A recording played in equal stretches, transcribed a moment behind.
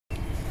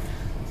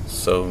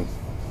So,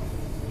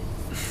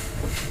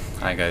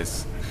 hi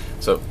guys.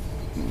 So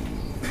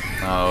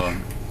now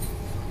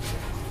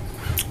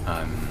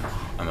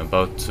I'm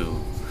about to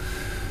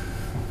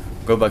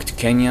go back to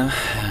Kenya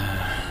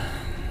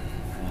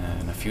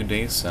in a few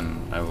days,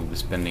 and I will be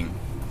spending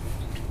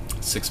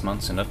 6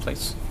 months in that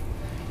place.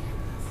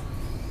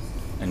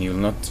 And you'll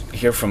not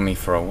hear from me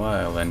for a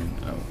while, and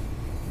I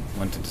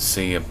wanted to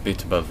say a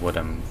bit about what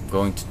I'm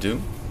going to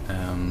do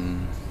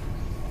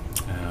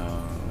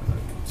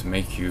to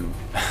make you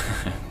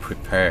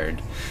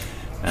prepared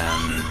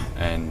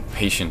and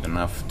patient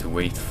enough to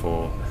wait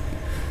for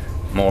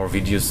more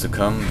videos to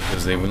come,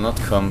 because they will not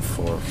come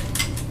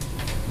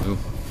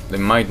there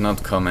might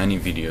not come any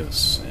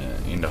videos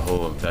in the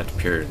whole of that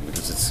period,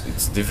 because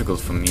it's difficult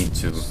for me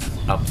to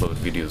upload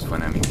videos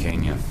when I'm in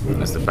Kenya,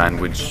 as the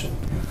bandwidth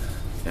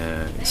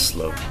is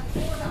slow.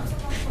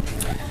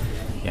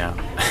 Yeah.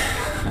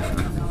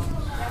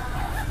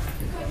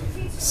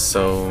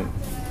 So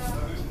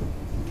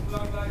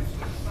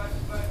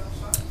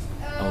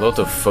a lot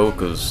of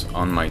focus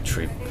on my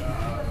trip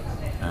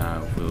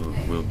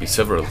will be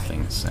several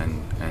things,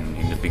 and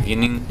in the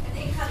beginning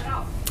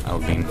I'll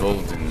be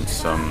involved in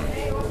some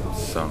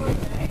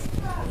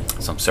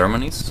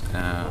ceremonies,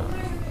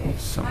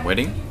 some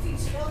wedding,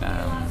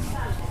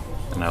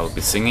 and I will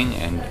be singing,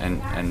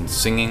 and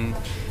singing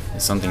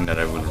is something that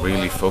I will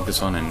really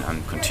focus on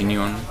and continue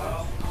on.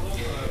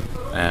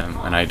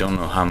 And I don't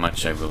know how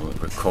much I will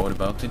record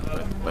about it,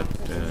 but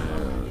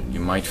you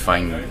might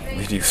find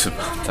videos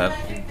about that.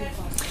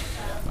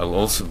 I'll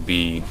also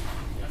be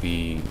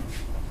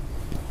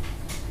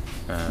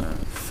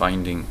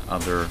finding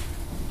other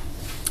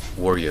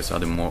warriors,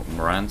 other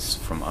Morans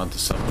from other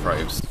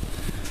sub-tribes,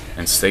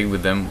 and stay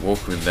with them,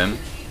 walk with them,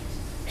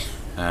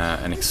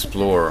 and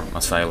explore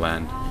Maasai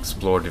land,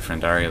 explore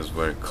different areas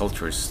where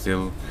culture is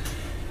still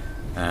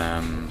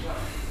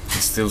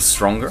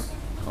stronger,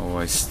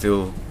 or is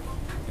still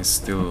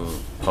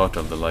part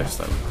of the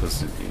lifestyle,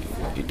 because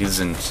it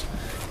isn't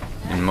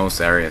in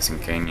most areas in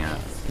Kenya.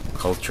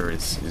 Culture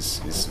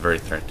is very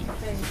threatened.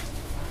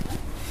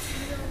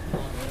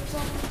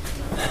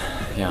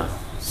 Yeah,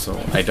 so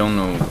I don't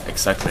know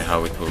exactly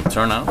how it will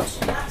turn out,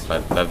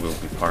 but that will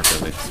be part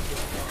of it.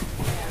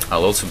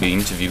 I'll also be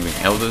interviewing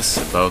elders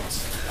about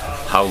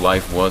how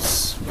life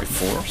was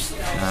before,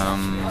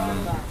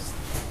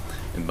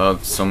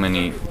 about so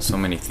many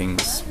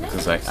things,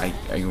 because I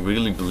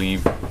really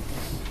believe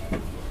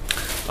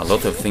a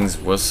lot of things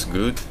was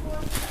good,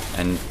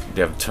 and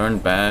they have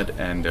turned bad,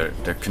 and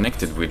they're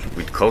connected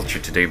with culture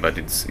today, but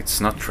it's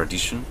not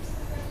tradition.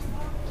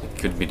 It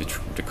could be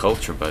the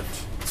culture, but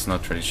it's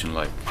not tradition,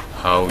 like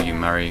how you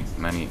marry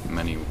many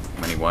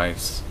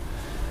wives,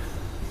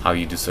 how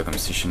you do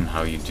circumcision,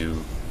 how you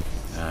do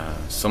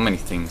so many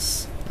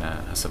things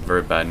has a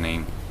very bad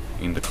name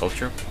in the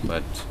culture,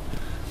 but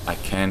I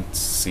can't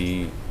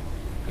see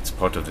it's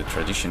part of the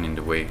tradition in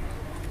the way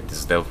it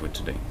is dealt with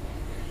today.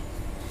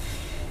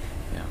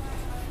 Yeah.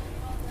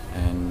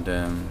 And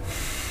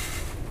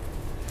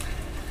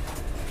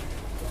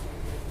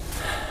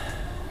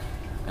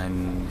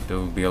and there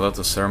will be a lot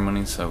of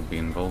ceremonies I'll be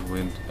involved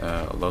with,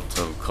 a lot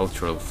of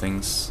cultural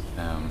things,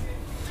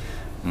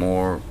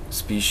 more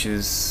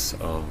species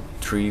of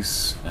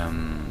trees.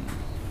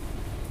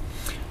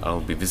 I'll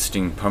be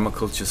visiting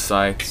permaculture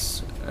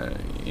sites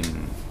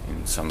in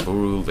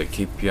Samburu,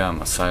 Laikipia,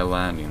 Maasai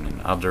land, and in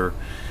other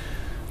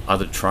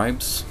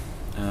tribes.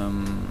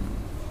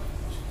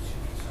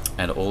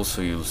 And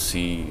also you'll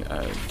see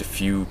the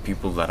few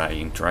people that I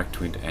interact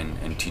with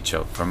and teach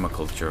out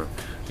permaculture.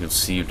 You'll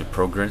see the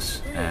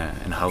progress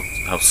and how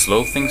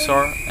slow things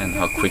are and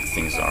how quick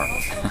things are.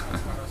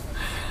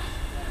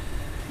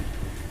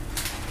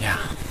 Yeah.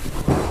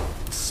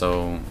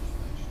 So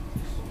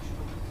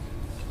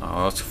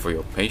I'll ask for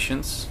your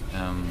patience.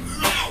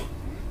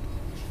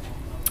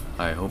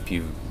 I hope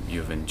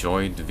you've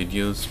enjoyed the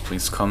videos.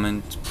 Please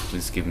comment.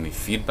 Please give me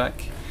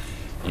feedback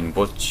in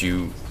what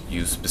you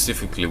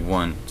specifically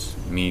want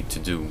me to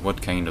do,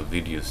 what kind of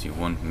videos you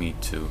want me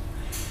to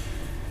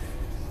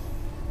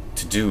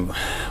do,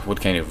 what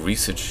kind of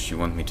research you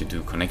want me to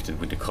do connected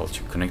with the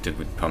culture, connected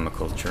with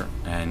permaculture,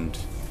 and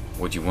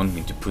what you want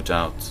me to put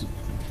out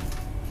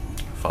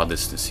for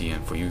others to see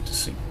and for you to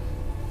see.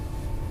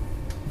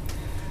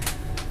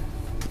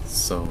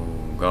 So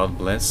God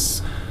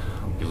bless.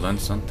 Hope you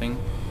learned something,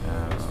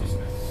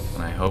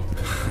 and I hope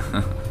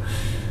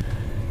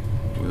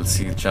we'll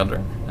see each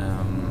other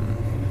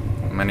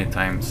many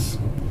times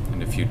in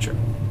the future.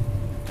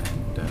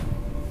 And